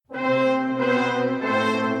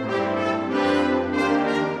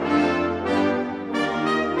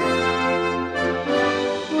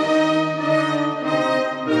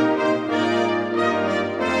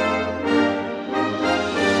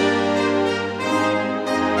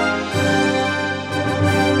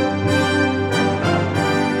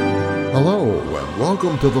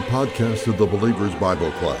Welcome to the podcast of the Believer's Bible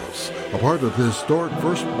Class, a part of the historic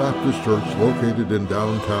First Baptist Church located in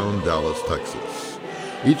downtown Dallas, Texas.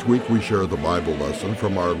 Each week we share the Bible lesson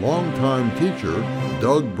from our longtime teacher,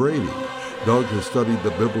 Doug Brady. Doug has studied the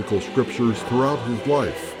biblical scriptures throughout his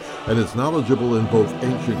life and is knowledgeable in both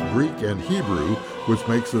ancient Greek and Hebrew, which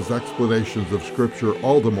makes his explanations of Scripture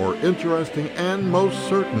all the more interesting and, most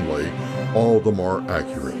certainly, all the more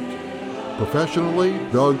accurate. Professionally,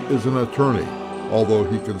 Doug is an attorney, although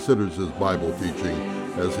he considers his Bible teaching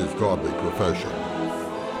as his godly profession.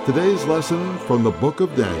 Today's lesson from the book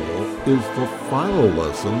of Daniel is the final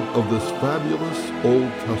lesson of this fabulous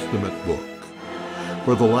Old Testament book.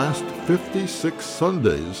 For the last 56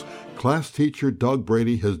 Sundays, class teacher Doug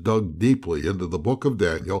Brady has dug deeply into the book of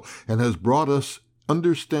Daniel and has brought us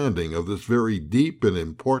understanding of this very deep and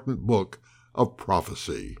important book of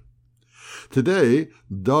prophecy. Today,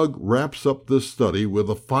 Doug wraps up this study with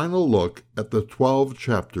a final look at the 12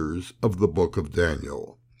 chapters of the book of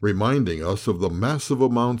Daniel, reminding us of the massive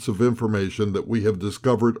amounts of information that we have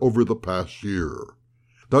discovered over the past year.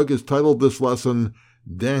 Doug has titled this lesson,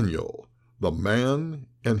 Daniel, the Man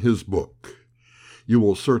and His Book. You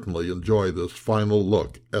will certainly enjoy this final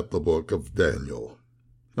look at the book of Daniel.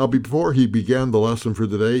 Now, before he began the lesson for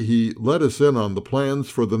today, he let us in on the plans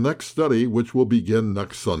for the next study, which will begin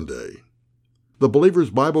next Sunday. The Believer's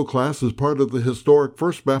Bible Class is part of the historic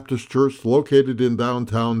First Baptist Church located in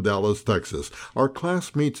downtown Dallas, Texas. Our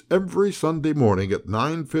class meets every Sunday morning at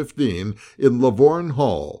 9:15 in Lavorne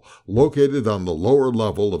Hall, located on the lower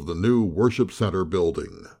level of the new Worship Center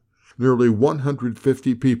building. Nearly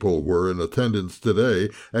 150 people were in attendance today,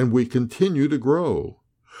 and we continue to grow.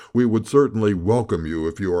 We would certainly welcome you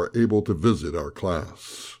if you are able to visit our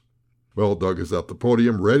class. Well, Doug is at the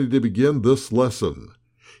podium ready to begin this lesson.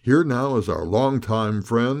 Here now is our longtime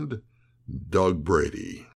friend, Doug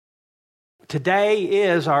Brady. Today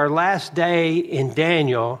is our last day in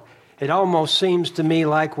Daniel. It almost seems to me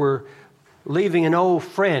like we're leaving an old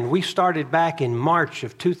friend. We started back in March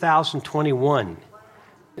of 2021.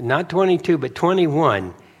 Not 22, but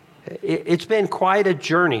 21. It's been quite a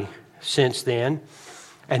journey since then.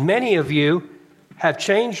 And many of you have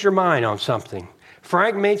changed your mind on something.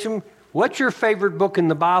 Frank mentioned, what's your favorite book in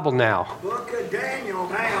the Bible now? Book of Daniel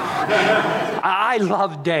now. I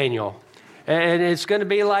love Daniel. And it's going to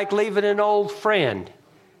be like leaving an old friend.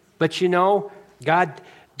 But you know, God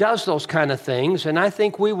does those kind of things, and I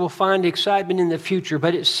think we will find excitement in the future.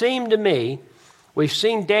 But it seemed to me, we've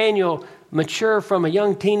seen Daniel mature from a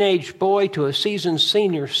young teenage boy to a seasoned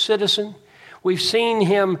senior citizen. We've seen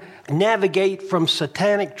him navigate from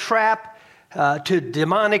satanic trap to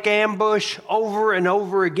demonic ambush over and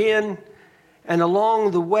over again. And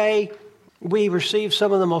along the way, we received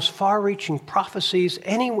some of the most far-reaching prophecies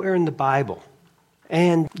anywhere in the Bible.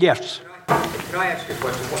 And yes. Can I ask you a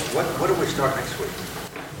question? What do we start next week?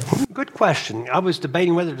 Good question. I was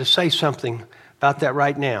debating whether to say something about that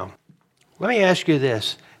right now. Let me ask you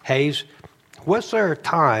this, Hayes. Was there a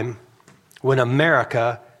time when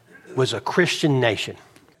America was a Christian nation?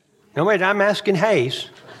 No, wait, I'm asking Hayes.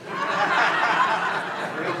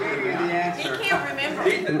 He can't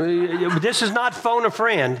remember. This is not phone a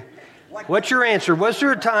friend. What's your answer? Was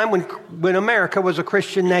there a time when America was a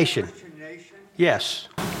Christian nation? Christian nation? Yes.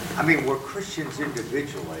 I mean, we're Christians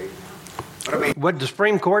individually, but I mean... What did the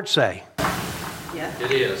Supreme Court say? Yeah.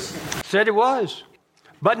 It is. Said it was.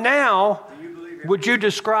 But now, would you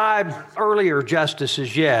describe earlier justice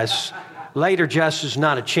as yes, later justice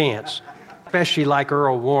not a chance? Especially like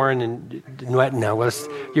Earl Warren and what? No,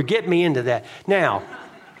 you're getting me into that. Now,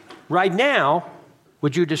 right now,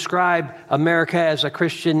 would you describe America as a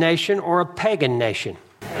Christian nation or a pagan nation?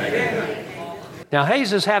 Pagan. Now,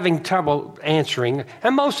 Hayes is having trouble answering,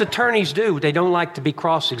 and most attorneys do. They don't like to be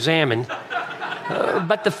cross-examined.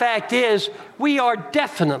 But the fact is, we are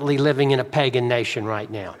definitely living in a pagan nation right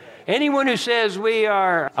now. Anyone who says we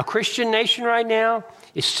are a Christian nation right now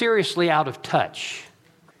is seriously out of touch.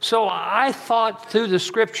 So I thought through the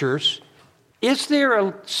scriptures, is there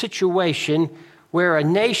a situation where a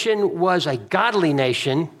nation was a godly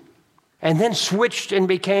nation and then switched and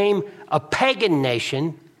became a pagan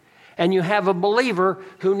nation, and you have a believer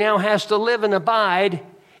who now has to live and abide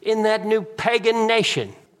in that new pagan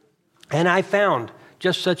nation? And I found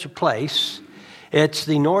just such a place. It's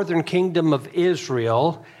the northern kingdom of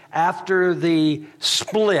Israel. After the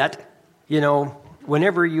split, you know,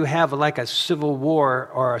 whenever you have like a civil war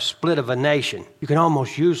or a split of a nation, you can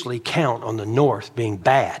almost usually count on the north being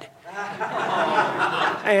bad.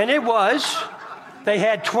 And it was. They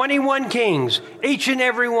had 21 kings. Each and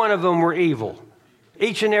every one of them were evil.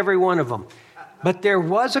 Each and every one of them. But there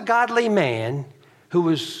was a godly man who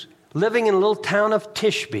was living in a little town of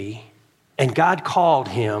Tishbe, and God called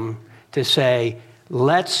him to say,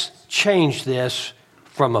 let's change this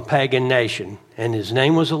from a pagan nation. And his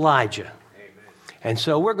name was Elijah. Amen. And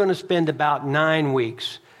so we're going to spend about 9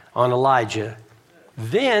 weeks on Elijah.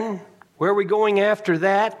 Then, where are we going after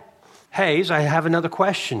that? Hayes, I have another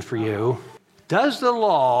question for you. Does the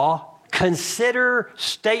law consider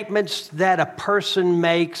statements that a person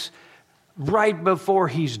makes right before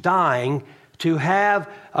he's dying to have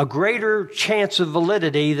a greater chance of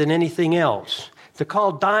validity than anything else? They're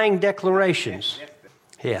called dying declarations.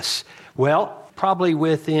 Yes. Well, probably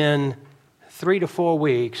within 3 to 4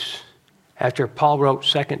 weeks after Paul wrote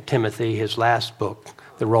 2 Timothy, his last book,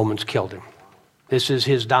 the Romans killed him. This is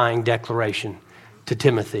his dying declaration to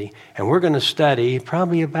Timothy. And we're going to study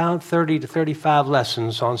probably about 30 to 35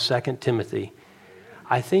 lessons on 2 Timothy.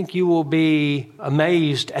 I think you will be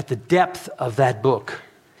amazed at the depth of that book,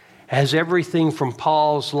 as everything from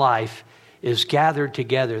Paul's life is gathered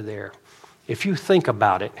together there. If you think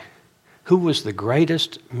about it, who was the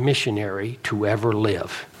greatest missionary to ever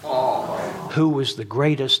live? Who was the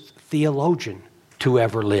greatest theologian to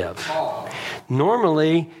ever live?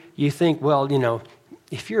 Normally, you think, well,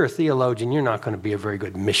 if you're a theologian, you're not going to be a very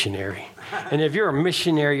good missionary. And if you're a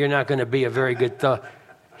missionary, you're not going to be a very good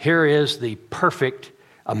Here is the perfect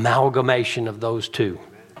amalgamation of those two.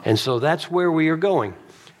 And so that's where we are going.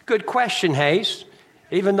 Good question, Hayes,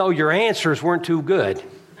 even though your answers weren't too good.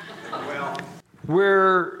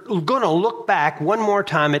 We're going to look back one more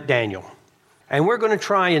time at Daniel. And we're going to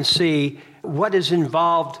try and see what is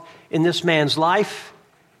involved in this man's life,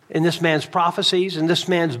 in this man's prophecies, in this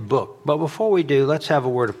man's book. But before we do, let's have a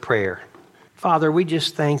word of prayer. Father, we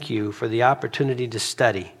just thank you for the opportunity to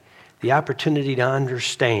study, the opportunity to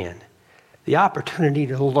understand, the opportunity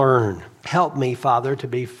to learn. Help me, Father, to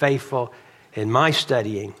be faithful in my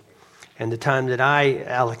studying and the time that I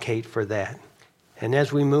allocate for that. And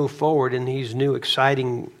as we move forward in these new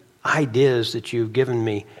exciting ideas that you've given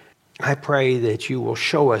me, I pray that you will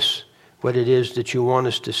show us what it is that you want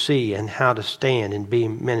us to see and how to stand and be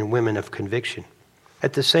men and women of conviction.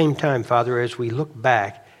 At the same time, Father, as we look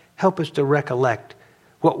back, help us to recollect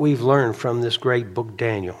what we've learned from this great book,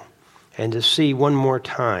 Daniel, and to see one more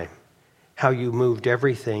time how you moved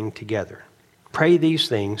everything together. Pray these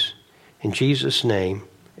things in Jesus' name,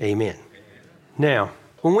 amen. Now,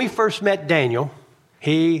 when we first met Daniel,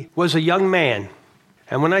 he was a young man.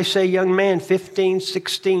 And when I say young man, 15,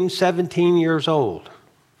 16, 17 years old.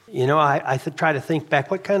 I try to think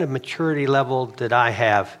back, what kind of maturity level did I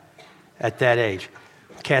have at that age?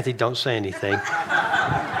 Kathy, don't say anything.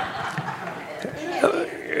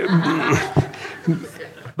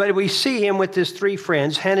 But we see him with his 3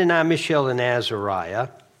 friends, Hananiah, Mishael, and Azariah.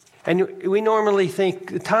 And we normally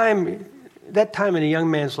think that time in a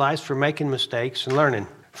young man's life for making mistakes and learning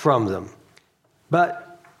from them.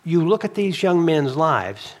 But you look at these young men's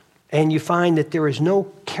lives, and you find that there is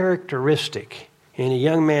no characteristic in a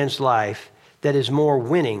young man's life that is more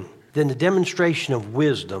winning than the demonstration of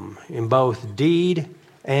wisdom in both deed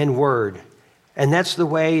and word. And that's the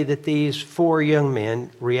way that these 4 young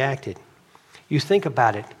men reacted. You think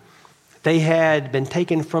about it. They had been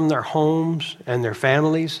taken from their homes and their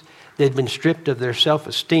families. They'd been stripped of their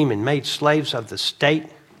self-esteem and made slaves of the state.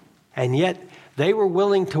 And yet they were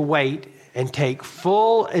willing to wait and take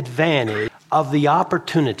full advantage of the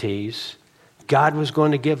opportunities God was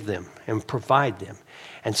going to give them and provide them.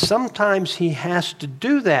 And sometimes he has to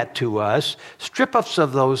do that to us, strip us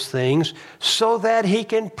of those things, so that he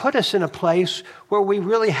can put us in a place where we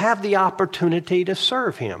really have the opportunity to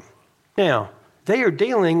serve him. Now, they are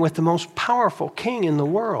dealing with the most powerful king in the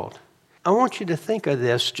world. I want you to think of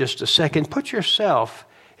this just a second. Put yourself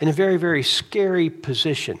in a very, very scary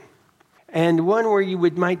position, and one where you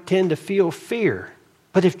might tend to feel fear.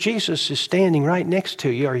 But if Jesus is standing right next to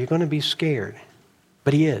you, are you going to be scared?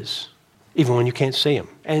 But he is, even when you can't see him.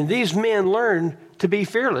 And these men learn to be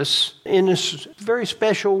fearless in very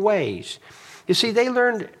special ways. You see, they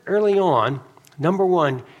learned early on, number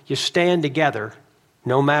one, you stand together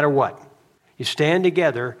no matter what. You stand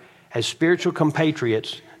together as spiritual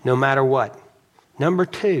compatriots no matter what. Number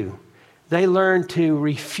two, they learned to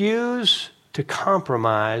refuse to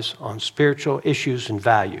compromise on spiritual issues and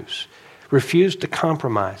values. Refuse to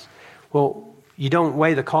compromise. Well, you don't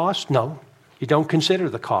weigh the cost? No. You don't consider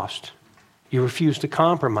the cost. You refuse to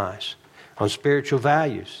compromise on spiritual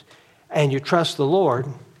values. And you trust the Lord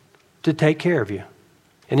to take care of you.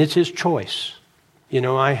 And it's his choice.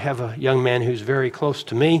 I have a young man who's very close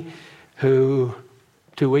to me who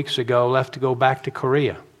 2 weeks ago left to go back to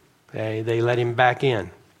Korea. They let him back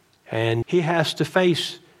in. And he has to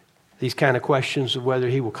face these kind of questions of whether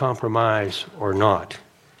he will compromise or not.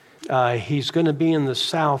 He's going to be in the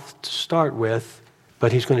south to start with,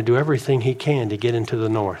 but he's going to do everything he can to get into the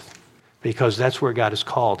north because that's where God has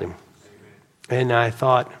called him. And I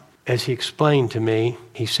thought, as he explained to me,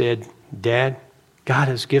 he said, Dad, God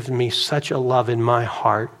has given me such a love in my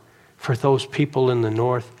heart for those people in the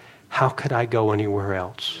north. How could I go anywhere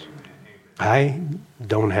else? I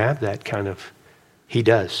don't have that kind of, he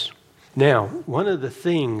does. Now, one of the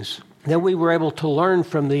things that we were able to learn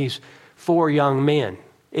from these 4 young men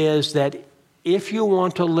is that if you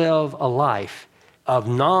want to live a life of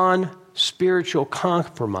non-spiritual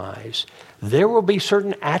compromise, there will be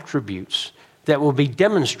certain attributes that will be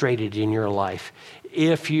demonstrated in your life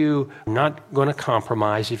if you're not going to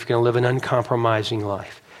compromise, if you're going to live an uncompromising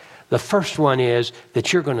life. The first one is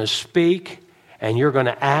that you're going to speak and you're going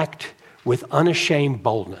to act with unashamed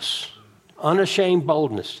boldness. Unashamed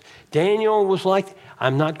boldness. Daniel was like,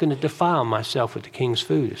 I'm not going to defile myself with the king's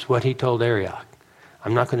food, is what he told Arioch.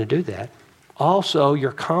 I'm not going to do that. Also,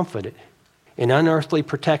 you're confident in unearthly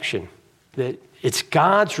protection, that it's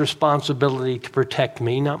God's responsibility to protect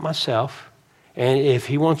me, not myself. And if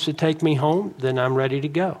he wants to take me home, then I'm ready to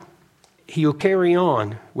go. He'll carry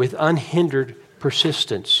on with unhindered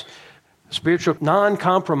persistence. Spiritual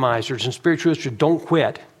non-compromisers and spiritualists don't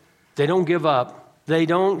quit. They don't give up. They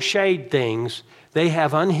don't shade things. They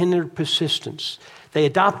have unhindered persistence. They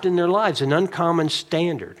adopt in their lives an uncommon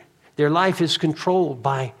standard. Their life is controlled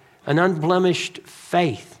by an unblemished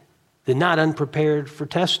faith. They're not unprepared for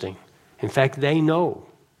testing. In fact, they know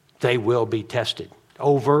they will be tested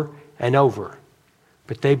over and over.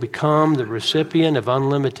 But they become the recipient of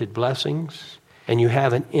unlimited blessings, and you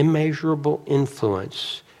have an immeasurable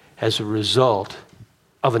influence as a result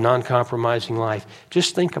of a non-compromising life.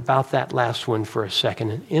 Just think about that last one for a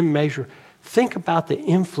second. An immeasurable. Think about the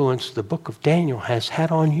influence the book of Daniel has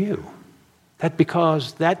had on you. That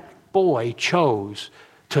because that boy chose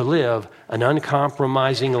to live an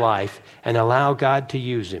uncompromising life and allow God to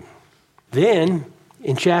use him. Then,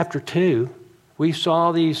 in chapter 2, we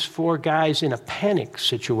saw these 4 guys in a panic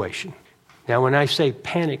situation. Now, when I say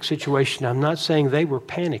panic situation, I'm not saying they were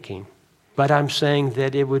panicking, but I'm saying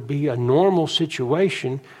that it would be a normal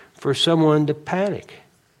situation for someone to panic.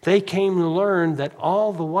 They came to learn that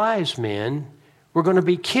all the wise men were going to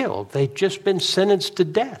be killed. They'd just been sentenced to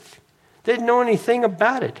death. They didn't know anything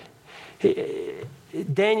about it.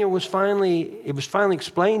 It was finally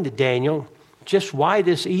explained to Daniel just why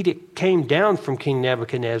this edict came down from King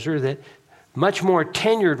Nebuchadnezzar, that much more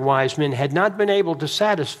tenured wise men had not been able to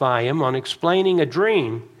satisfy him on explaining a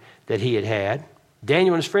dream that he had had.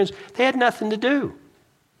 Daniel and his friends, they had nothing to do.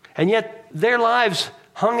 And yet their lives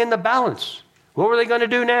hung in the balance. What were they going to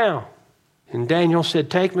do now? And Daniel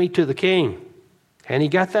said, take me to the king. And he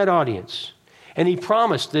got that audience. And he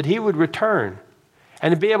promised that he would return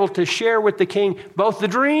and to be able to share with the king both the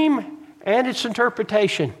dream and its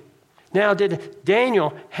interpretation. Now, did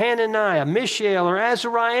Daniel, Hananiah, Mishael, or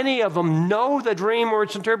Azariah, any of them know the dream or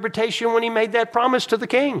its interpretation when he made that promise to the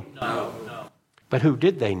king? No. But who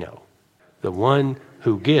did they know? The one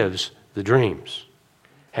who gives the dreams.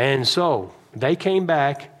 And so they came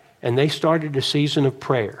back and they started a season of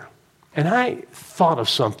prayer. And I thought of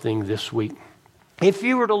something this week. If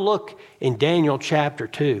you were to look in Daniel chapter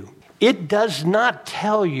 2, it does not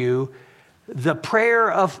tell you the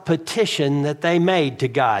prayer of petition that they made to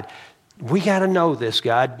God. We got to know this,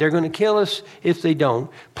 God. They're going to kill us if they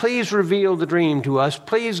don't. Please reveal the dream to us.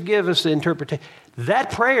 Please give us the interpretation.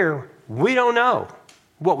 That prayer, we don't know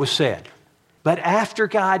what was said. But after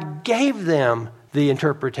God gave them the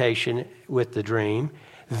interpretation with the dream,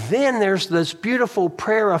 then there's this beautiful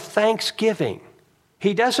prayer of thanksgiving.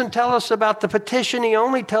 He doesn't tell us about the petition. He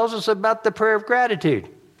only tells us about the prayer of gratitude.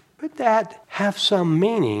 But that have some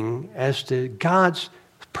meaning as to God's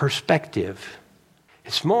perspective.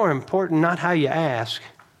 It's more important not how you ask,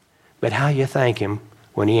 but how you thank him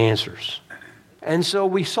when he answers. And so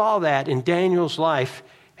we saw that in Daniel's life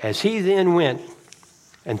as he then went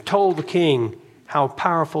and told the king how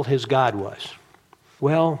powerful his God was.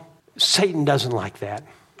 Well, Satan doesn't like that.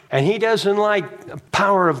 And he doesn't like the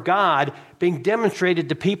power of God being demonstrated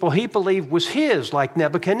to people he believed was his, like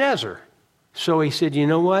Nebuchadnezzar. So he said, you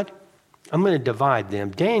know what? I'm going to divide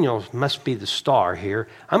them. Daniel must be the star here.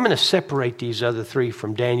 I'm going to separate these other 3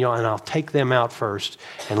 from Daniel, and I'll take them out first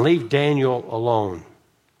and leave Daniel alone.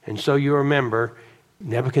 And so you remember,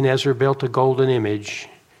 Nebuchadnezzar built a golden image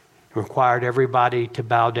and required everybody to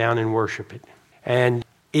bow down and worship it. And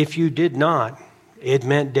if you did not, it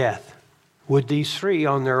meant death. Would these 3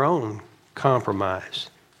 on their own compromise?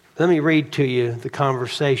 Let me read to you the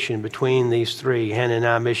conversation between these 3,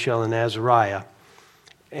 Hananiah, Mishael, and Azariah,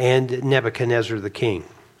 and Nebuchadnezzar the king.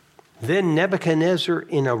 Then Nebuchadnezzar,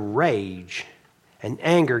 in a rage and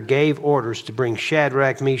anger, gave orders to bring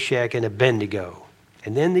Shadrach, Meshach, and Abednego.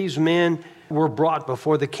 And then these men were brought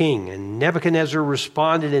before the king. And Nebuchadnezzar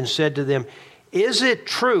responded and said to them, "Is it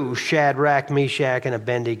true, Shadrach, Meshach, and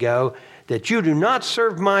Abednego, that you do not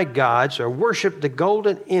serve my gods or worship the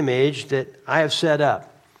golden image that I have set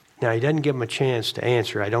up?" Now, he doesn't give them a chance to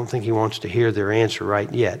answer. I don't think he wants to hear their answer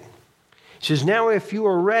right yet. He says, "Now if you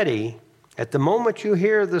are ready, at the moment you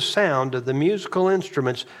hear the sound of the musical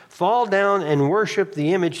instruments, fall down and worship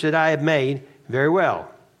the image that I have made, very well.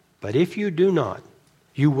 But if you do not,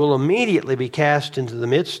 you will immediately be cast into the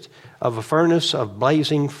midst of a furnace of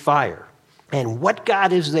blazing fire. And what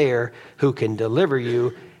God is there who can deliver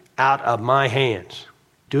you out of my hands?"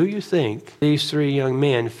 Do you think these three young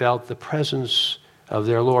men felt the presence of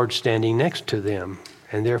their Lord standing next to them,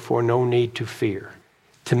 and therefore no need to fear?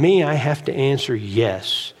 To me, I have to answer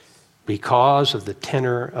yes, because of the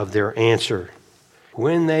tenor of their answer.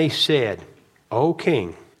 When they said, "O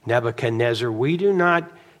King Nebuchadnezzar, we do not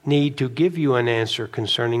need to give you an answer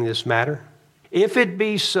concerning this matter. If it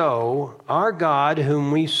be so, our God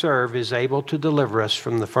whom we serve is able to deliver us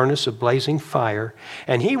from the furnace of blazing fire,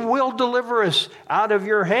 and he will deliver us out of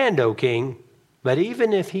your hand, O King. But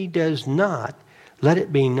even if he does not, let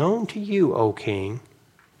it be known to you, O King,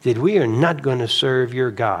 that we are not going to serve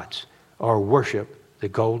your gods or worship the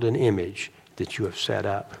golden image that you have set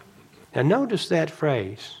up." Now notice that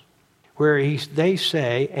phrase where they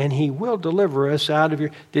say, "and he will deliver us out of your..."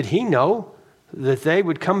 Did he know that they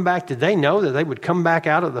would come back? Did they know that they would come back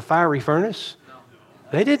out of the fiery furnace? No.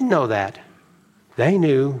 They didn't know that. They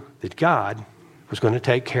knew that God was going to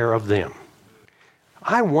take care of them.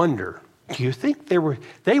 I wonder, do you think they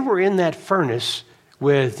were in that furnace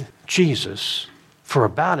with Jesus for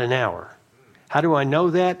about an hour? How do I know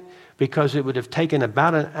that? Because it would have taken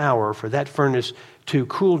about an hour for that furnace to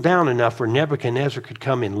cool down enough where Nebuchadnezzar could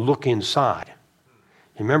come and look inside.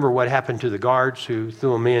 You remember what happened to the guards who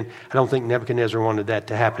threw him in? I don't think Nebuchadnezzar wanted that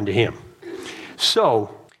to happen to him.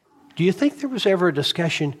 So, do you think there was ever a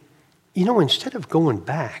discussion, instead of going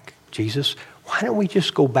back, Jesus, why don't we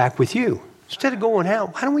just go back with you? Instead of going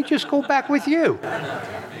out, why don't we just go back with you?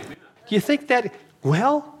 Do you think that,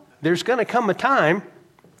 there's going to come a time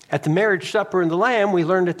at the marriage supper in the Lamb, we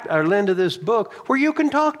learned at our end of this book, where you can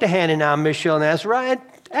talk to Hananiah, Mishael, and Azariah and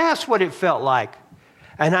ask what it felt like.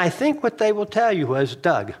 And I think what they will tell you was,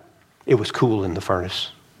 Doug, it was cool in the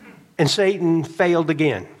furnace. And Satan failed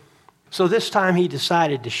again. So this time he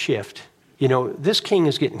decided to shift. This king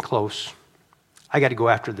is getting close. I got to go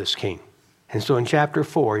after this king. And so in chapter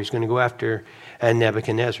 4, he's going to go after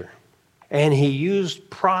Nebuchadnezzar. And he used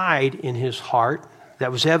pride in his heart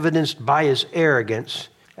that was evidenced by his arrogance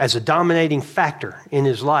as a dominating factor in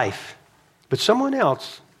his life. But someone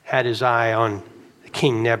else had his eye on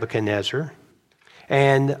King Nebuchadnezzar.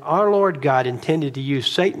 And our Lord God intended to use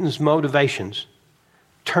Satan's motivations,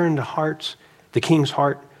 turn the king's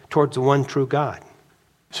heart towards the one true God.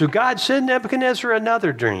 So God sent Nebuchadnezzar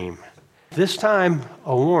another dream, this time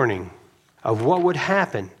a warning of what would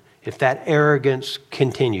happen if that arrogance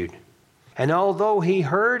continued. And although he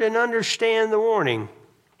heard and understood the warning,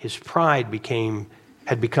 his pride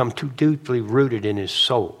had become too deeply rooted in his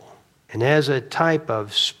soul. And as a type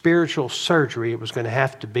of spiritual surgery, it was going to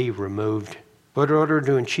have to be removed. But in order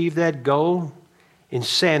to achieve that goal,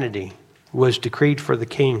 insanity was decreed for the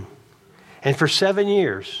king. And for 7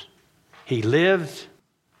 years, he lived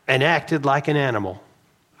and acted like an animal.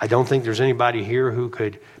 I don't think there's anybody here who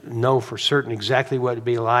could know for certain exactly what it'd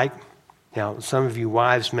be like. Now, some of you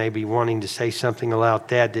wives may be wanting to say something about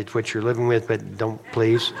that's what you're living with, but don't,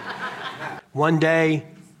 please. One day,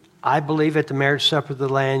 I believe at the marriage supper of the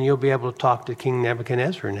Lamb, you'll be able to talk to King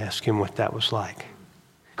Nebuchadnezzar and ask him what that was like,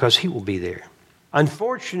 because he will be there.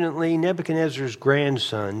 Unfortunately, Nebuchadnezzar's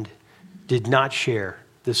grandson did not share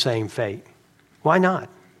the same fate. Why not?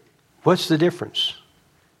 What's the difference?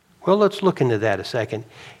 Well, let's look into that a second.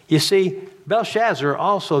 You see, Belshazzar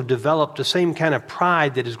also developed the same kind of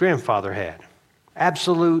pride that his grandfather had.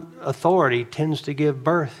 Absolute authority tends to give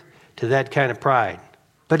birth to that kind of pride.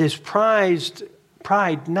 But his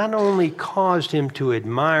pride not only caused him to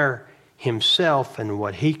admire himself and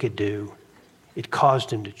what he could do, it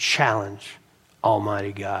caused him to challenge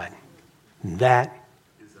Almighty God. That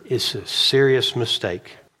is a serious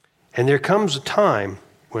mistake. And there comes a time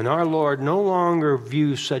when our Lord no longer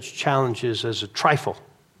views such challenges as a trifle,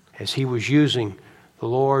 as he was using the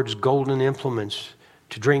Lord's golden implements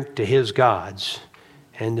to drink to his gods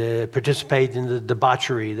and participate in the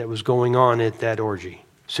debauchery that was going on at that orgy.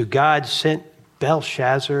 So God sent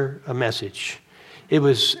Belshazzar a message. It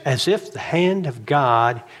was as if the hand of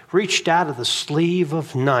God reached out of the sleeve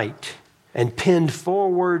of night and pinned 4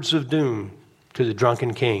 words of doom to the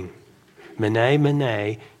drunken king. Mene,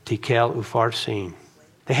 mene, tekel upharsin.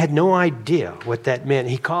 They had no idea what that meant.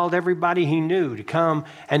 He called everybody he knew to come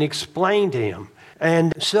and explain to him.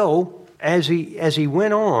 And so, as he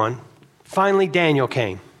went on, finally Daniel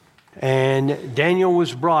came. And Daniel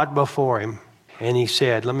was brought before him. And he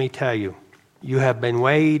said, let me tell you, you have been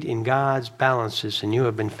weighed in God's balances and you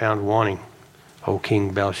have been found wanting, O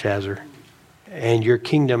King Belshazzar. And your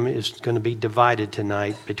kingdom is going to be divided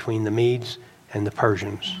tonight between the Medes and the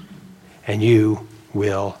Persians. And you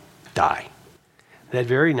will die. That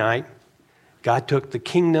very night, God took the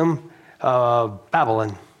kingdom of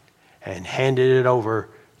Babylon and handed it over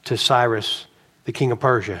to Cyrus, the king of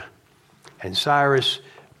Persia. And Cyrus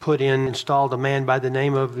installed a man by the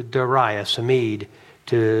name of Darius, a Mede,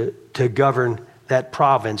 to govern that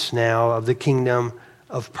province now of the kingdom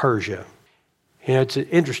of Persia. You know, it's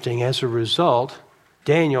interesting. As a result,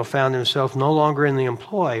 Daniel found himself no longer in the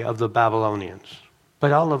employ of the Babylonians.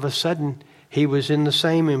 But all of a sudden, he was in the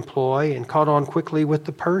same employ and caught on quickly with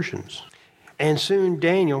the Persians. And soon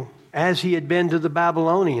Daniel, as he had been to the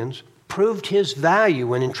Babylonians, proved his value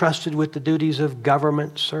when entrusted with the duties of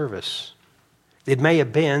government service. It may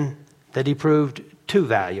have been that he proved too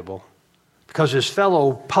valuable because his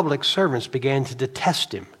fellow public servants began to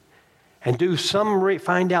detest him and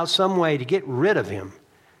find out some way to get rid of him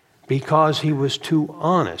because he was too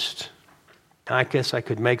honest. I guess I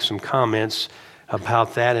could make some comments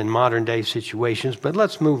about that in modern day situations, but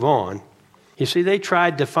let's move on. You see, they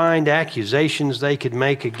tried to find accusations they could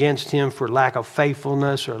make against him for lack of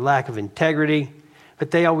faithfulness or lack of integrity,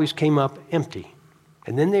 but they always came up empty.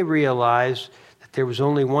 And then they realized that there was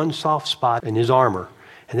only one soft spot in his armor,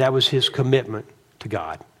 and that was his commitment to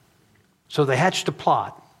God. So they hatched a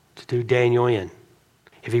plot to do Daniel in.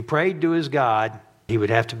 If he prayed to his God, he would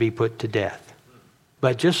have to be put to death.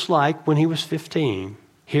 But just like when he was 15,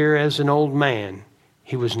 here as an old man,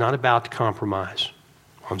 he was not about to compromise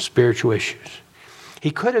on spiritual issues. He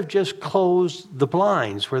could have just closed the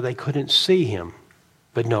blinds where they couldn't see him.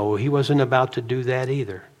 But no, he wasn't about to do that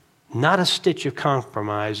either. Not a stitch of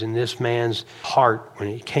compromise in this man's heart when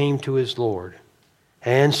it came to his Lord.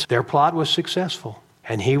 And their plot was successful.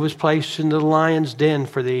 And he was placed into the lion's den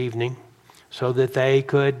for the evening so that they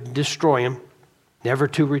could destroy him, never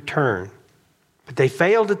to return. But they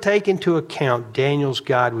failed to take into account Daniel's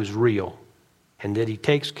God was real and that he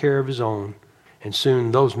takes care of his own. And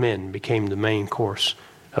soon those men became the main course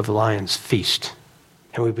of the lion's feast.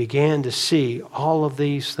 And we began to see all of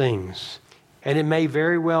these things. And it may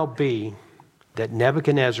very well be that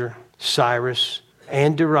Nebuchadnezzar, Cyrus,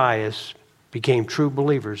 and Darius became true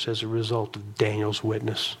believers as a result of Daniel's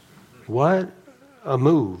witness. What a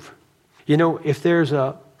move. You know, if there's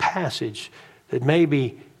a passage that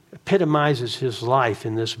maybe epitomizes his life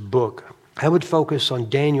in this book, I would focus on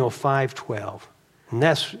Daniel 5:12. And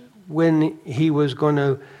that's when he was going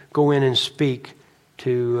to go in and speak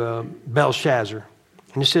to Belshazzar.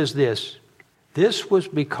 And it says this: "This was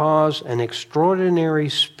because an extraordinary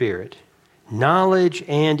spirit, knowledge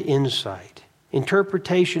and insight,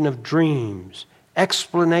 interpretation of dreams,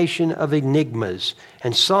 explanation of enigmas,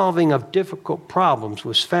 and solving of difficult problems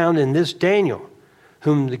was found in this Daniel,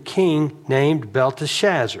 whom the king named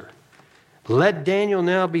Belteshazzar. Let Daniel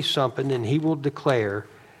now be summoned, and he will declare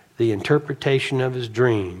the interpretation of his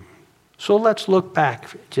dream." So let's look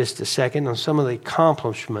back just a second on some of the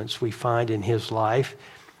accomplishments we find in his life.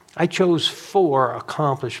 I chose 4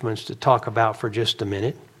 accomplishments to talk about for just a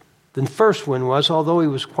minute. The first one was, although he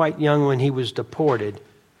was quite young when he was deported,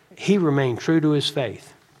 he remained true to his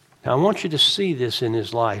faith. Now, I want you to see this in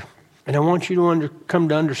his life, and I want you to come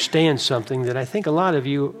to understand something that I think a lot of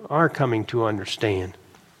you are coming to understand.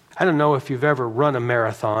 I don't know if you've ever run a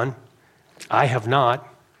marathon. I have not.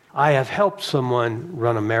 I have helped someone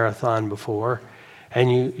run a marathon before,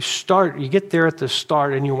 and you get there at the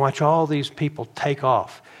start, and you watch all these people take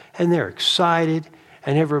off, and they're excited,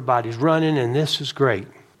 and everybody's running, and this is great.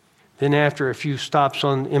 Then after a few stops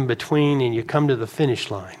in between, and you come to the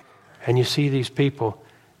finish line, and you see these people,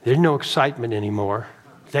 there's no excitement anymore.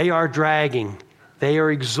 They are dragging. They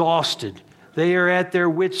are exhausted. They are at their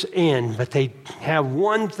wits' end, but they have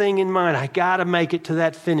one thing in mind: I got to make it to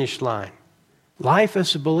that finish line. Life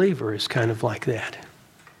as a believer is kind of like that.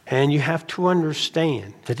 And you have to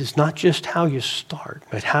understand that it's not just how you start,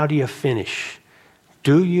 but how do you finish?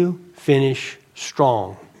 Do you finish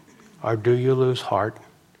strong, or do you lose heart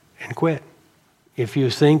and quit? If you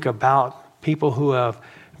think about people who have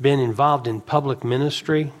been involved in public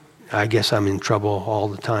ministry, I guess I'm in trouble all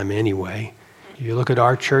the time anyway. You look at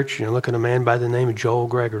our church, and you look at a man by the name of Joel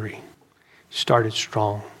Gregory. Started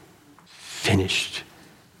strong, finished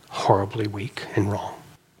horribly weak and wrong.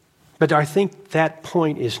 But I think that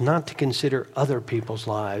point is not to consider other people's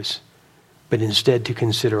lives, but instead to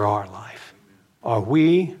consider our life. Are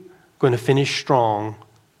we going to finish strong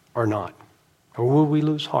or not? Or will we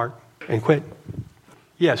lose heart and quit?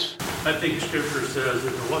 Yes? I think Scripture says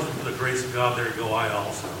if it wasn't for the grace of God, there go I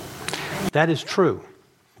also. That is true.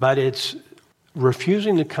 But it's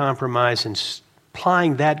refusing to compromise and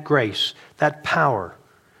applying that grace, that power,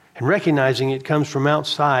 and recognizing it comes from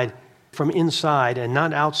outside, from inside and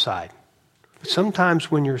not outside. Sometimes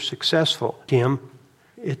when you're successful, Tim,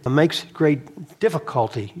 it makes great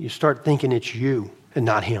difficulty. You start thinking it's you and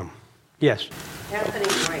not him. Yes? Happening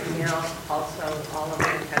right now, also all over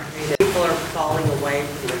the country, that people are falling away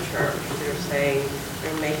from the church. They're saying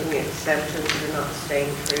they're making exceptions. They're not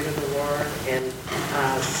staying true to the Word. And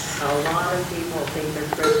a lot of people think they're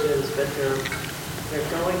Christians, but they're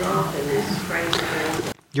going off in these strange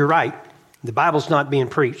things. You're right. The Bible's not being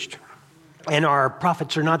preached. And our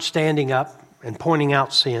prophets are not standing up and pointing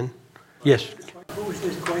out sin. Yes? What was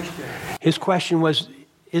his question? His question was,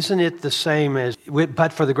 isn't it the same as,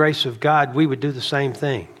 but for the grace of God, we would do the same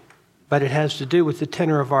thing? But it has to do with the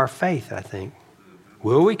tenor of our faith, I think.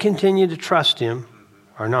 Will we continue to trust Him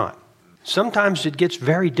or not? Sometimes it gets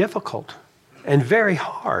very difficult and very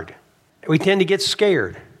hard. We tend to get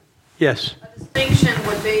scared. Yes? A distinction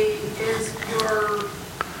would be, is your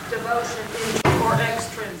devotion intrinsic or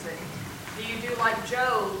extrinsic? Do you do like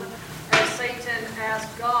Job, as Satan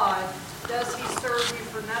asked God, does he serve you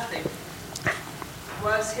for nothing?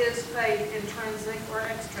 Was his faith intrinsic or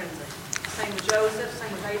extrinsic? Same with Joseph,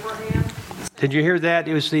 same with Abraham. Did you hear that?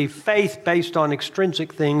 It was the faith based on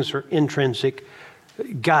extrinsic things or intrinsic,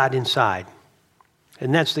 God inside.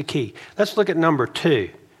 And that's the key. Let's look at number 2.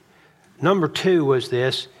 Number 2 was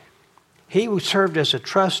this. He served as a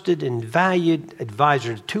trusted and valued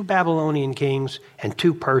advisor to 2 Babylonian kings and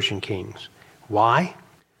 2 Persian kings. Why?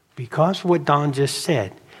 Because of what Don just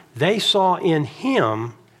said. They saw in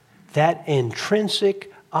him that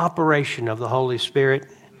intrinsic operation of the Holy Spirit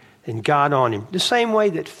and God on him. The same way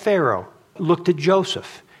that Pharaoh looked at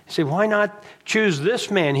Joseph. He said, why not choose this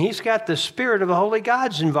man? He's got the Spirit of the Holy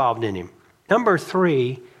God's involved in him. Number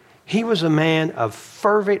 3, he was a man of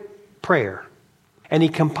fervent prayer. And he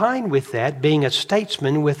combined with that being a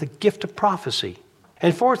statesman with a gift of prophecy.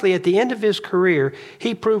 And fourthly, at the end of his career,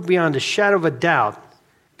 he proved beyond a shadow of a doubt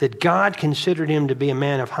that God considered him to be a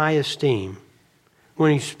man of high esteem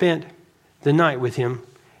when he spent the night with him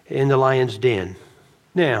in the lion's den.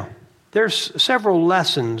 Now, there's several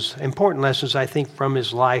lessons, important lessons, I think, from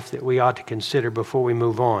his life that we ought to consider before we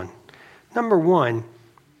move on. Number 1,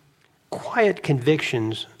 quiet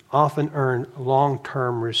convictions often earn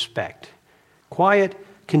long-term respect. Quiet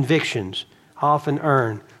convictions often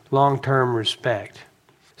earn long-term respect.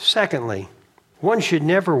 Secondly, one should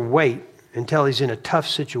never wait until he's in a tough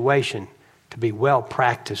situation to be well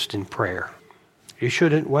practiced in prayer. You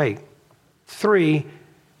shouldn't wait. 3,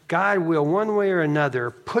 God will one way or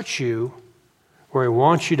another put you where He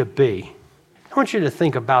wants you to be. I want you to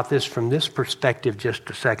think about this from this perspective just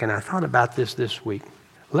a second. I thought about this week.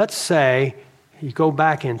 Let's say you go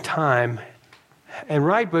back in time, and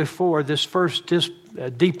right before this first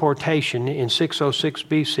deportation in 606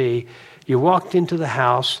 BC, you walked into the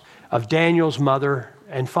house of Daniel's mother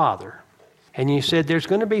and father. And you said, there's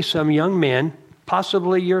going to be some young men,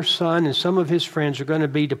 possibly your son and some of his friends are going to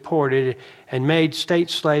be deported and made state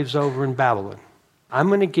slaves over in Babylon. I'm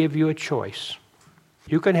going to give you a choice.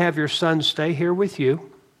 You can have your son stay here with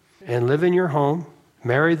you and live in your home,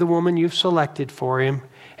 marry the woman you've selected for him,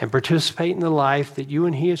 and participate in the life that you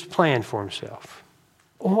and he has planned for himself.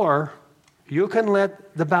 Or you can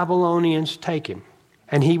let the Babylonians take him,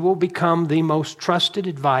 and he will become the most trusted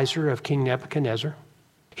advisor of King Nebuchadnezzar.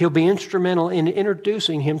 He'll be instrumental in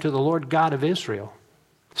introducing him to the Lord God of Israel.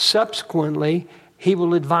 Subsequently, he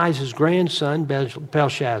will advise his grandson,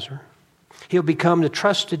 Belshazzar. He'll become the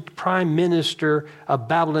trusted prime minister of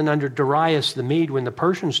Babylon under Darius the Mede when the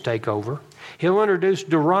Persians take over. He'll introduce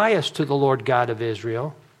Darius to the Lord God of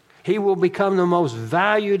Israel. He will become the most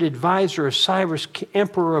valued advisor of Cyrus,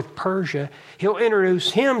 emperor of Persia. He'll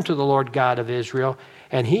introduce him to the Lord God of Israel,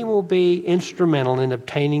 and he will be instrumental in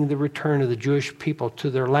obtaining the return of the Jewish people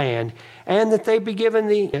to their land, and that they be given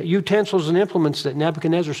the utensils and implements that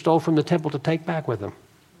Nebuchadnezzar stole from the temple to take back with them.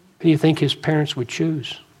 Who do you think his parents would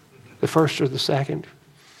choose? The first or the second?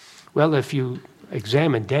 Well, if you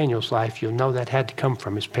examine Daniel's life, you'll know that had to come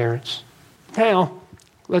from his parents. Now,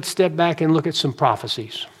 let's step back and look at some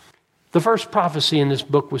prophecies. The first prophecy in this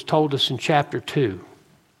book was told us in chapter 2.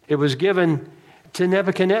 It was given to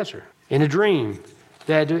Nebuchadnezzar in a dream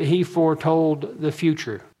that he foretold the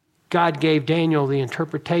future. God gave Daniel the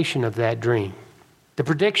interpretation of that dream. The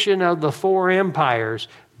prediction of the 4 empires,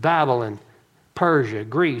 Babylon, Persia,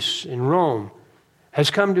 Greece, and Rome, has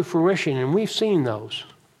come to fruition, and we've seen those.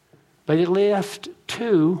 But it left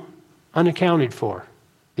 2 unaccounted for.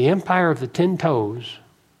 The empire of the 10 toes,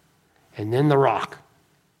 and then the rock.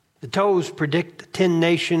 The toes predict the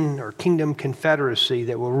 10-nation or kingdom confederacy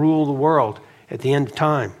that will rule the world at the end of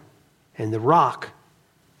time. And the rock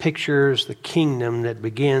pictures the kingdom that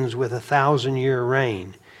begins with a 1,000-year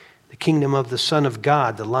reign, the kingdom of the Son of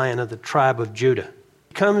God, the Lion of the tribe of Judah.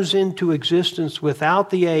 It comes into existence without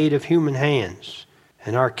the aid of human hands.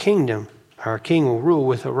 And our king will rule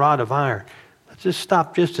with a rod of iron. Let's just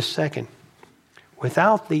stop just a second.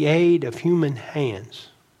 Without the aid of human hands.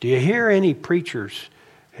 Do you hear any preachers,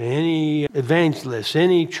 any evangelists,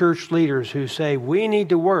 any church leaders who say we need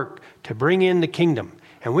to work to bring in the kingdom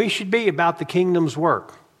and we should be about the kingdom's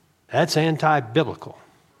work? That's anti-biblical.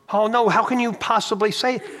 Oh no, how can you possibly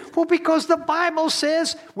say it? Well, because the Bible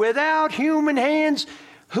says without human hands,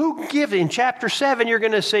 who gives? In chapter 7, you're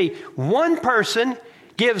going to see one person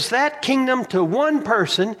gives that kingdom to one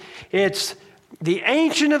person. It's the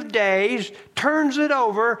Ancient of Days turns it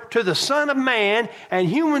over to the Son of Man, and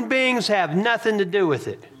human beings have nothing to do with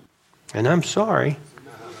it. And I'm sorry,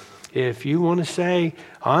 if you want to say,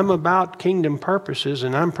 I'm about kingdom purposes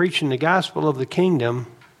and I'm preaching the gospel of the kingdom,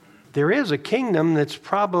 there is a kingdom that's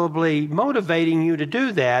probably motivating you to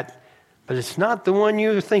do that, but it's not the one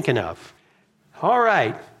you're thinking of. All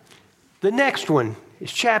right, the next one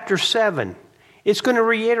is chapter 7. It's going to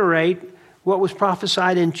reiterate what was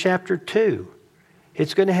prophesied in chapter 2.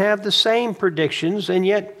 It's going to have the same predictions, and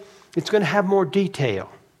yet it's going to have more detail.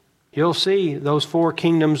 You'll see those 4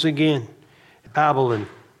 kingdoms again: Babylon,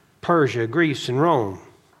 Persia, Greece, and Rome.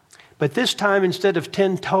 But this time, instead of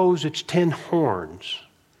 10 toes, it's 10 horns.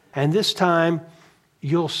 And this time,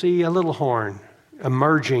 you'll see a little horn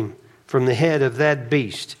emerging from the head of that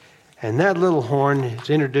beast. And that little horn is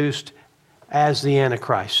introduced as the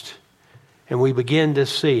Antichrist. And we begin to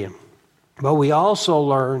see him. But we also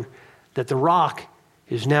learn that the rock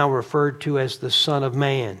is now referred to as the Son of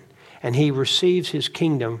Man. And he receives his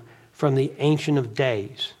kingdom from the Ancient of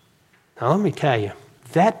Days. Now let me tell you,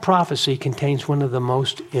 that prophecy contains one of the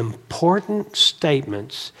most important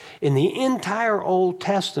statements in the entire Old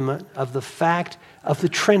Testament of the fact of the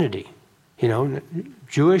Trinity. You know,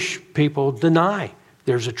 Jewish people deny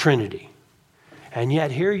there's a Trinity. And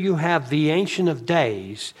yet here you have the Ancient of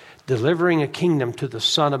Days delivering a kingdom to the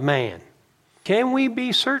Son of Man. Can we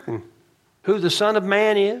be certain who the Son of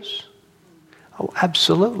Man is? Oh,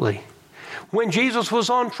 absolutely. When Jesus was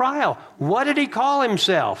on trial, what did he call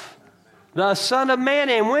himself? The Son of Man.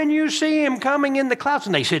 And when you see him coming in the clouds,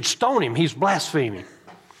 and they said, stone him, he's blaspheming.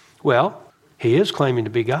 Well, he is claiming to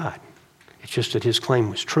be God. It's just that his claim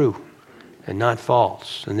was true and not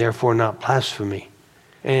false, and therefore not blasphemy.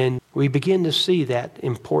 And we begin to see that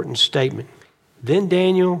important statement. Then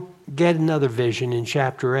Daniel get another vision in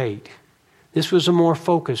chapter 8. This was a more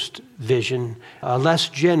focused vision, less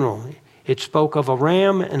general. It spoke of a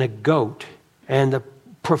ram and a goat, and the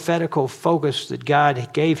prophetical focus that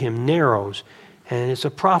God gave him narrows. And it's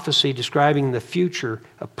a prophecy describing the future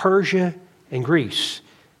of Persia and Greece.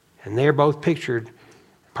 And they're both pictured,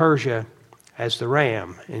 Persia as the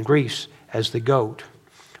ram and Greece as the goat.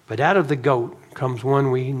 But out of the goat comes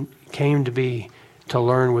one we came to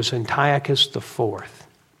learn was Antiochus IV.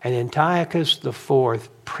 And Antiochus IV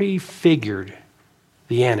prefigured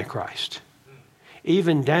the Antichrist,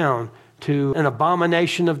 even down to an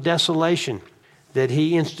abomination of desolation that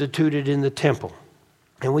he instituted in the temple.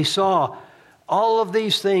 And we saw all of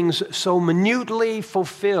these things so minutely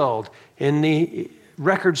fulfilled in the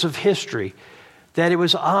records of history that it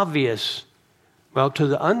was obvious. Well, to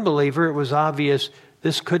the unbeliever, it was obvious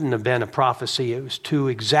this couldn't have been a prophecy. It was too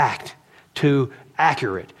exact, too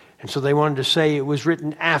accurate. And so they wanted to say it was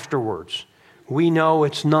written afterwards. We know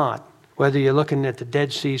it's not. Whether you're looking at the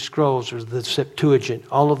Dead Sea Scrolls or the Septuagint,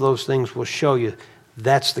 all of those things will show you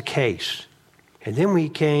that's the case. And then we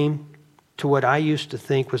came to what I used to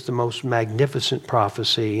think was the most magnificent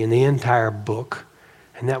prophecy in the entire book,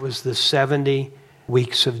 and that was the 70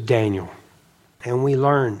 weeks of Daniel. And we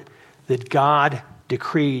learned that God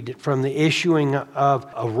decreed from the issuing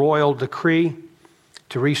of a royal decree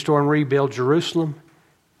to restore and rebuild Jerusalem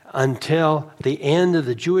until the end of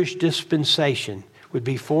the Jewish dispensation would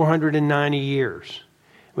be 490 years.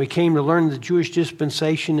 We came to learn the Jewish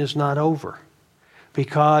dispensation is not over,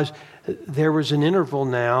 because there was an interval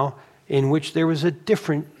now in which there was a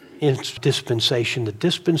different dispensation, the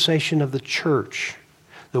dispensation of the church,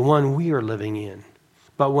 the one we are living in.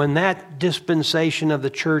 But when that dispensation of the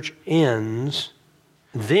church ends,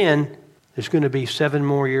 then there's going to be 7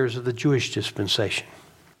 more years of the Jewish dispensation.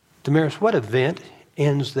 Damaris, what event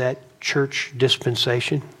ends that church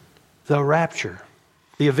dispensation? The rapture.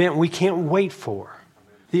 The event we can't wait for.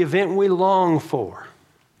 The event we long for.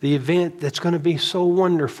 The event that's going to be so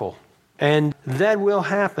wonderful. And that will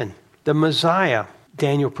happen. The Messiah,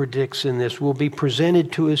 Daniel predicts in this, will be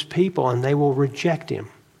presented to his people and they will reject him.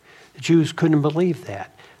 The Jews couldn't believe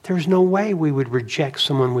that. There's no way we would reject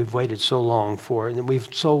someone we've waited so long for and that we've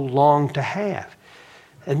so longed to have.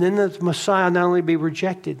 And then the Messiah not only be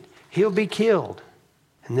rejected, he'll be killed.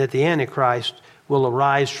 And that the Antichrist will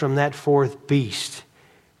arise from that fourth beast.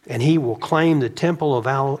 And he will claim the temple of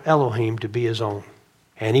Elohim to be his own.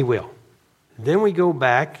 And he will. Then we go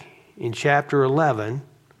back in chapter 11,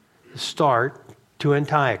 start to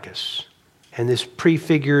Antiochus and this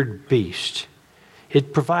prefigured beast.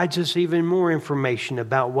 It provides us even more information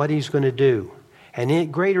about what he's going to do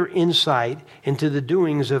and greater insight into the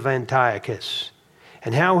doings of Antiochus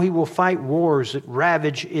and how he will fight wars that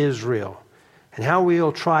ravage Israel and how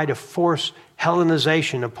he'll try to force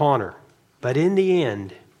Hellenization upon her. But in the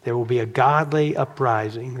end, there will be a godly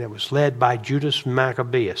uprising that was led by Judas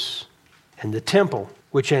Maccabeus. And the temple,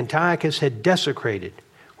 which Antiochus had desecrated,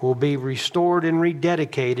 will be restored and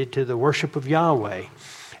rededicated to the worship of Yahweh.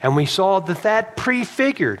 And we saw that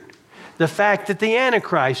prefigured the fact that the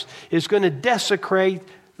Antichrist is going to desecrate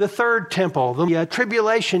the third temple, the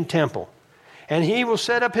tribulation temple. And he will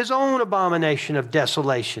set up his own abomination of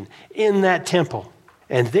desolation in that temple.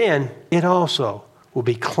 And then it also will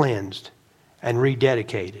be cleansed and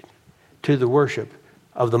rededicated to the worship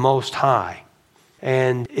of the Most High.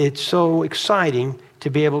 And it's so exciting to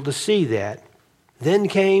be able to see that. Then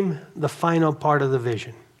came the final part of the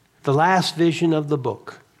vision, the last vision of the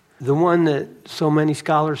book, the one that so many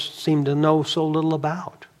scholars seem to know so little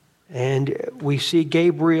about. And we see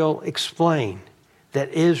Gabriel explain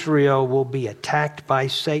that Israel will be attacked by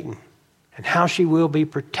Satan and how she will be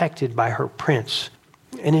protected by her prince.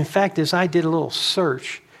 And in fact, as I did a little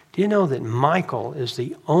search, do you know that Michael is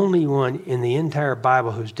the only one in the entire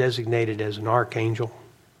Bible who's designated as an archangel?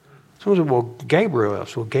 Someone said, well, Gabriel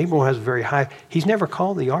is. Well, Gabriel has a very high... He's never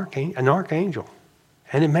called an archangel.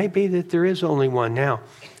 And it may be that there is only one. Now,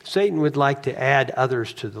 Satan would like to add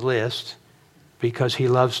others to the list because he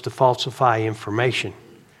loves to falsify information.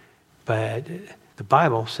 But the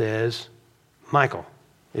Bible says Michael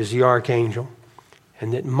is the archangel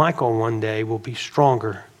and that Michael one day will be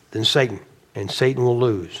stronger than Satan. And Satan will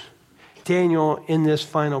lose. Daniel, in this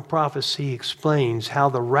final prophecy, explains how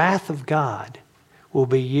the wrath of God will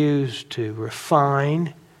be used to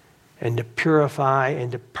refine and to purify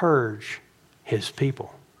and to purge his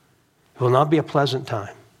people. It will not be a pleasant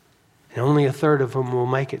time. And only a third of them will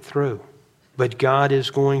make it through. But God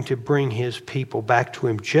is going to bring his people back to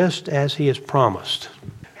him just as he has promised.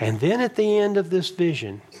 And then at the end of this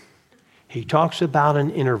vision, he talks about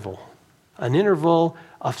an interval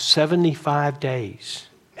of 75 days.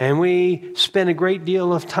 And we spent a great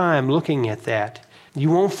deal of time looking at that. You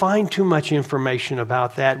won't find too much information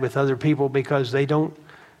about that with other people because they don't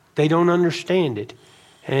understand it.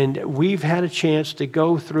 And we've had a chance to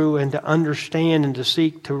go through and to understand and to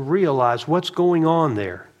seek to realize what's going on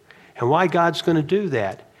there and why God's going to do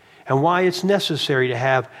that and why it's necessary to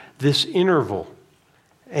have this interval.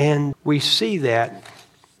 And we see that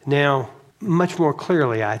now much more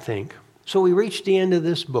clearly, I think. So we reached the end of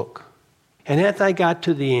this book. And as I got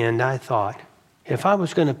to the end, I thought, if I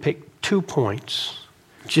was going to pick 2 points,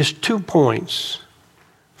 just 2 points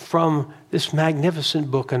from this magnificent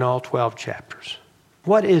book in all 12 chapters,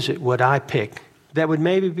 what is it would I pick that would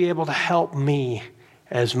maybe be able to help me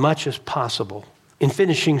as much as possible in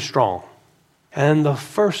finishing strong? And the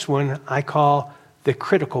first one I call the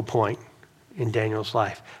critical point in Daniel's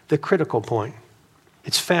life. The critical point.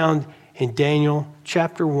 It's found in Daniel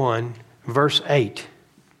chapter 1, verse 8.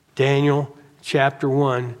 Daniel chapter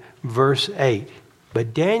 1, verse 8.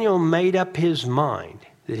 But Daniel made up his mind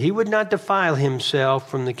that he would not defile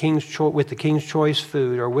himself with the king's choice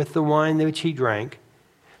food or with the wine which he drank.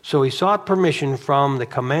 So he sought permission from the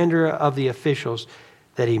commander of the officials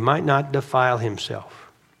that he might not defile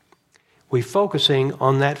himself. We're focusing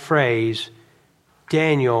on that phrase,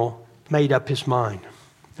 Daniel made up his mind.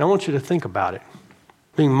 I want you to think about it.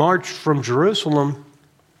 Being marched from Jerusalem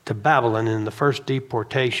to Babylon in the first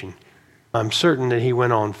deportation, I'm certain that he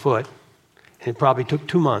went on foot, and it probably took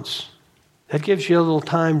 2 months. That gives you a little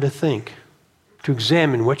time to think, to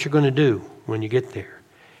examine what you're going to do when you get there.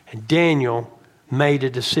 And Daniel made a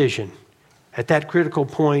decision at that critical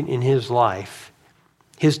point in his life.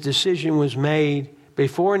 His decision was made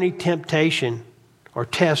before any temptation or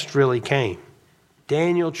test really came.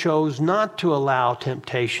 Daniel chose not to allow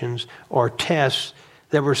temptations or tests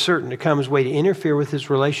that were certain to come his way to interfere with his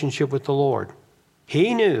relationship with the Lord.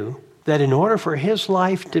 He knew that in order for his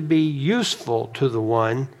life to be useful to the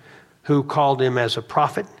one who called him as a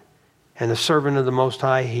prophet and a servant of the Most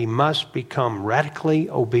High, he must become radically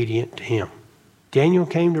obedient to him. Daniel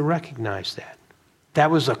came to recognize that.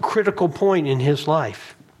 That was a critical point in his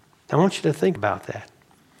life. I want you to think about that.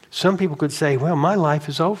 Some people could say, well, my life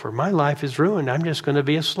is over. My life is ruined. I'm just going to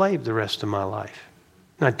be a slave the rest of my life.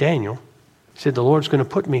 Not Daniel. He said, the Lord's going to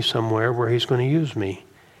put me somewhere where he's going to use me.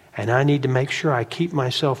 And I need to make sure I keep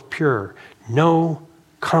myself pure. No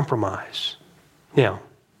compromise. Now,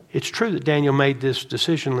 it's true that Daniel made this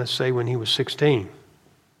decision, let's say, when he was 16.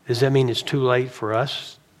 Does that mean it's too late for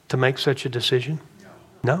us to make such a decision?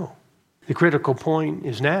 No. The critical point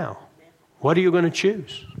is now. What are you going to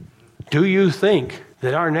choose? Do you think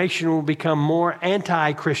that our nation will become more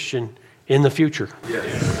anti-Christian in the future?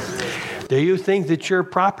 Yes. Do you think that your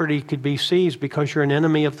property could be seized because you're an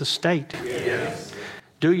enemy of the state? Yes.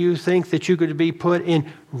 Do you think that you could be put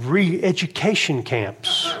in re-education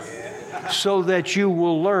camps so that you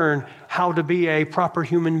will learn how to be a proper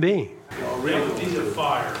human being? He's a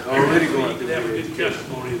fire. Already going You have a good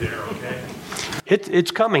testimony there, okay?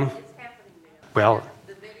 It's coming. It's happening now. Well,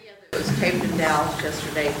 The video that was taped in Dallas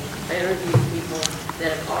yesterday, they interviewed people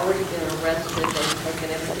that have already been arrested. They've taken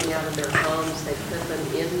everything out of their homes. They put them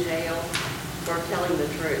in jail for telling the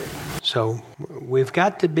truth. so we've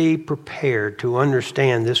got to be prepared to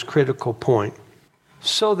understand this critical point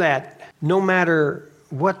so that no matter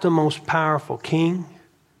what the most powerful king,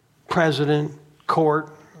 president,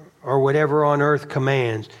 court, or whatever on earth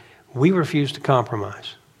commands, we refuse to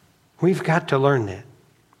compromise. We've got to learn that.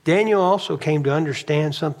 Daniel also came to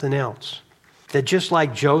understand something else. That just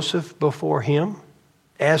like Joseph before him,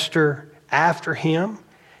 Esther after him,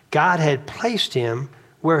 God had placed him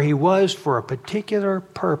where he was for a particular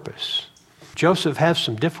purpose. Joseph had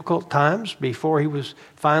some difficult times before he was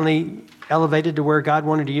finally elevated to where God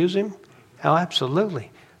wanted to use him. Oh,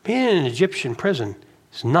 absolutely. Being in an Egyptian prison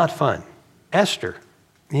is not fun. Esther,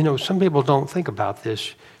 some people don't think about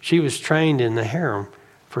this. She was trained in the harem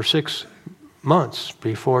for 6 months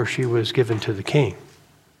before she was given to the king.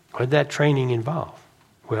 What did that training involve?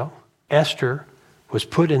 Well, Esther was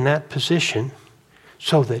put in that position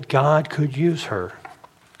so that God could use her.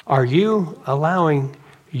 Are you allowing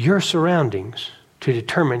your surroundings to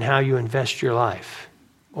determine how you invest your life?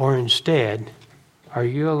 Or instead, are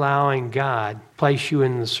you allowing God place you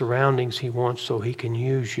in the surroundings he wants so he can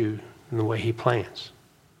use you in the way he plans?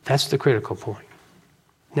 That's the critical point.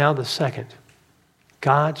 Now the second,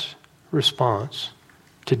 God's response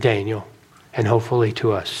to Daniel and hopefully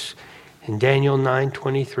to us. In Daniel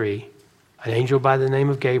 9:23, an angel by the name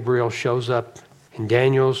of Gabriel shows up in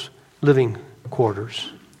Daniel's living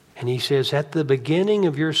quarters. And he says, at the beginning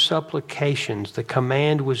of your supplications, the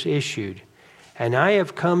command was issued. And I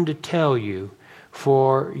have come to tell you,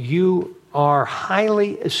 for you are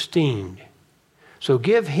highly esteemed. So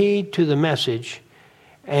give heed to the message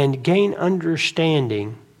and gain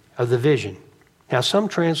understanding of the vision. Now, some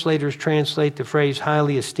translators translate the phrase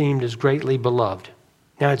highly esteemed as greatly beloved.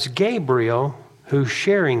 Now, it's Gabriel who's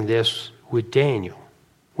sharing this with Daniel.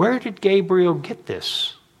 Where did Gabriel get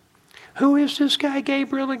this? Who is this guy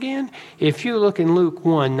Gabriel again? If you look in Luke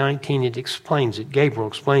 1:19, it explains it. Gabriel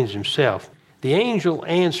explains himself. The angel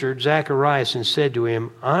answered Zacharias and said to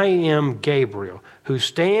him, I am Gabriel, who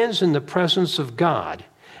stands in the presence of God,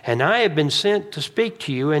 and I have been sent to speak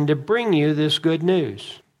to you and to bring you this good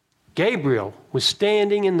news. Gabriel was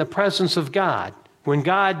standing in the presence of God when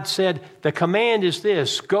God said, the command is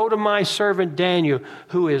this, go to my servant Daniel,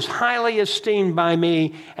 who is highly esteemed by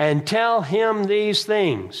me, and tell him these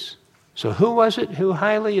things. So who was it who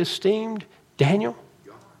highly esteemed Daniel?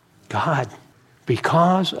 God.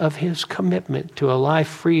 Because of his commitment to a life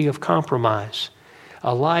free of compromise,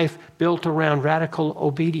 a life built around radical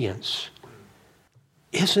obedience.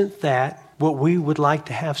 Isn't that what we would like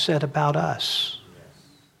to have said about us?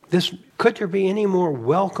 Could there be any more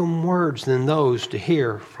welcome words than those to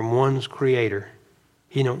hear from one's Creator?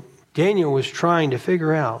 Daniel was trying to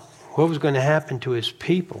figure out what was going to happen to his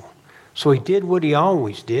people. So he did what he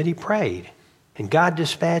always did. He prayed. And God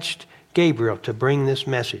dispatched Gabriel to bring this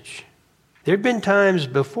message. There had been times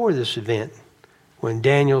before this event when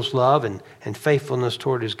Daniel's love and faithfulness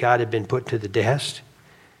toward his God had been put to the test.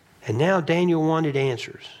 And now Daniel wanted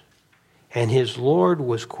answers. And his Lord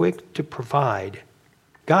was quick to provide.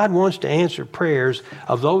 God wants to answer prayers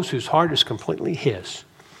of those whose heart is completely his.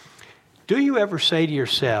 Do you ever say to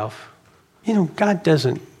yourself, God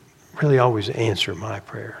doesn't really always answer my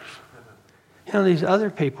prayers. You know, these other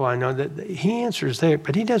people I know, that he answers theirs,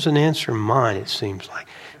 but he doesn't answer mine, it seems like.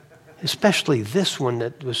 Especially this one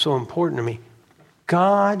that was so important to me.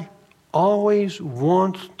 God always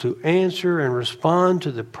wants to answer and respond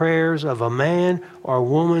to the prayers of a man or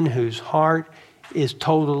woman whose heart is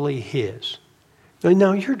totally his.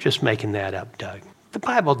 No, you're just making that up, Doug. The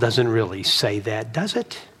Bible doesn't really say that, does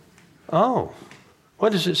it? Oh,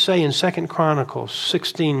 what does it say in 2 Chronicles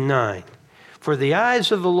 16:9? For the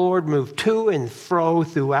eyes of the Lord move to and fro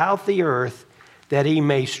throughout the earth, that he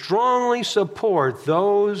may strongly support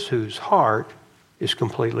those whose heart is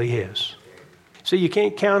completely his. So you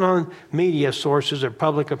can't count on media sources or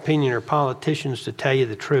public opinion or politicians to tell you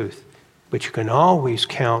the truth, but you can always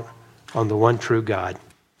count on the one true God.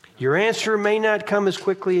 Your answer may not come as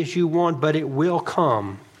quickly as you want, but it will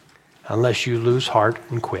come unless you lose heart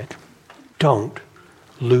and quit. Don't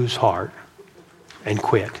lose heart and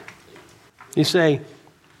quit. You say,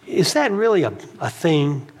 is that really a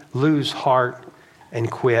thing, lose heart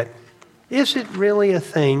and quit? Is it really a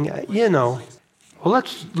thing? You know, well,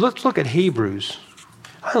 let's look at Hebrews.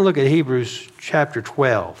 I'm going to look at Hebrews chapter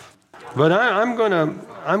 12. But I'm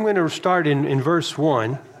going to start in verse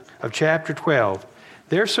 1 of chapter 12.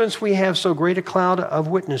 There, since we have so great a cloud of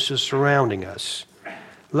witnesses surrounding us,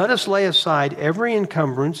 let us lay aside every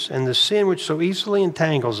encumbrance and the sin which so easily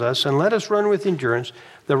entangles us, and let us run with endurance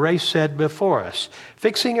the race set before us,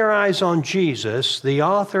 fixing our eyes on Jesus, the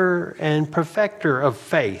author and perfecter of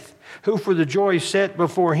faith, who for the joy set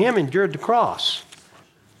before him endured the cross,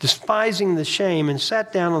 despising the shame, and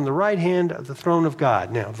sat down on the right hand of the throne of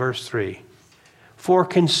God. Now, verse 3. For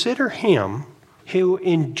consider him who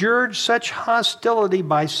endured such hostility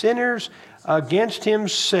by sinners against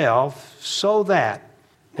himself, so that...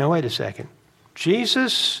 Now, wait a second.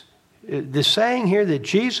 Jesus, the saying here that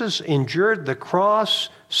Jesus endured the cross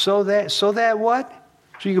so that what?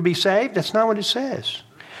 So you could be saved? That's not what it says.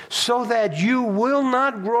 So that you will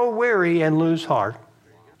not grow weary and lose heart.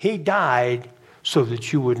 He died so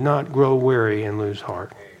that you would not grow weary and lose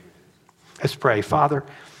heart. Let's pray. Father,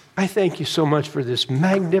 I thank you so much for this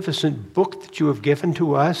magnificent book that you have given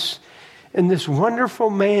to us, and this wonderful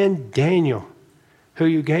man, Daniel, who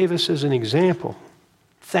you gave us as an example.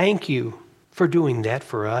 Thank you for doing that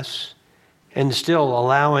for us and still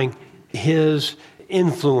allowing his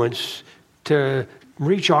influence to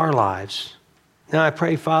reach our lives. Now I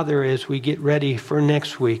pray, Father, as we get ready for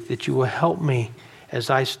next week, that you will help me as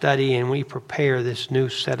I study and we prepare this new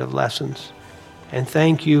set of lessons. And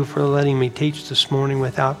thank you for letting me teach this morning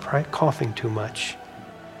without coughing too much.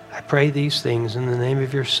 I pray these things in the name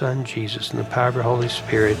of your Son, Jesus, and the power of your Holy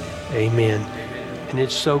Spirit. Amen. And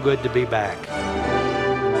it's so good to be back.